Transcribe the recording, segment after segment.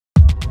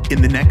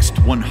In the next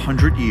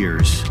 100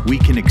 years, we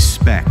can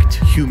expect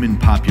human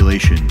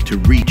population to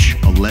reach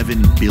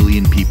 11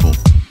 billion people.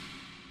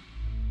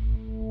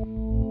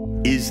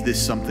 Is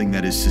this something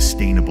that is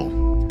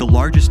sustainable? The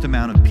largest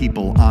amount of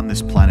people on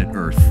this planet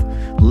Earth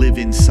live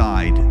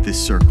inside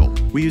this circle.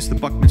 We use the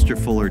Buckminster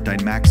Fuller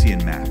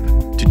Dymaxion Map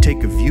to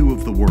take a view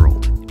of the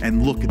world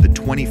and look at the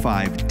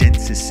 25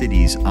 densest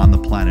cities on the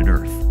planet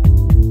Earth.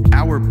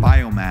 Our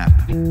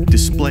biomap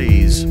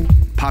displays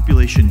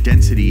population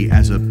density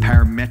as a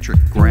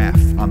parametric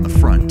graph on the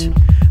front.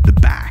 The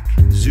back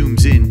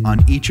zooms in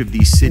on each of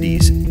these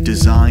cities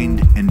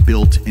designed and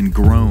built and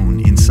grown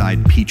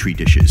inside petri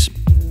dishes.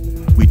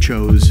 We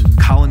chose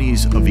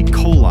colonies of E.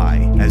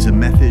 coli as a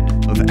method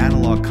of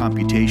analog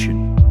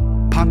computation.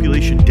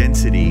 Population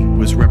density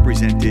was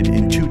represented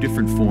in two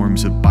different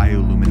forms of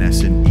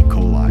bioluminescent E.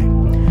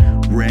 coli.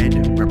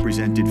 Red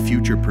represented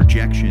future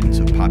projections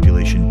of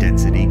population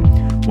density,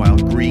 while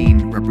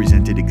green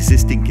represented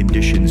existing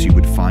conditions you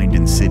would find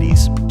in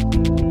cities.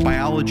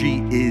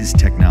 Biology is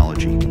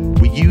technology.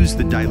 We use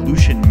the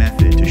dilution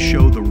method to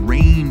show the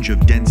range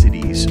of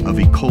densities of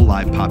E.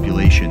 coli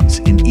populations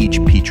in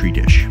each petri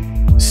dish.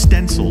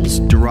 Stencils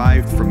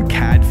derived from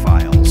CAD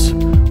files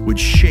would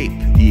shape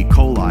the E.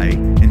 coli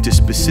into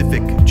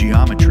specific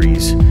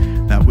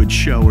geometries that would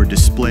show or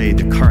display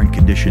the current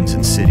conditions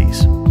in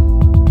cities.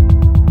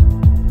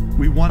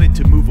 We wanted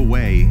to move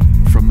away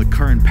from the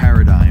current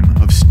paradigm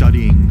of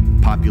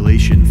studying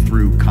population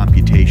through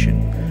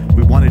computation.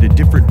 We wanted a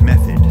different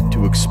method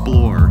to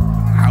explore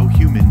how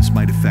humans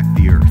might affect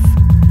the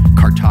Earth.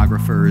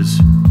 Cartographers,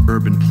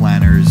 urban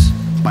planners,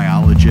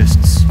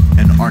 biologists,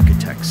 and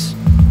architects,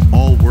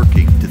 all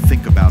working to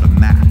think about a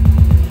map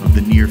of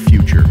the near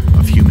future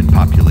of human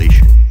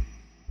population.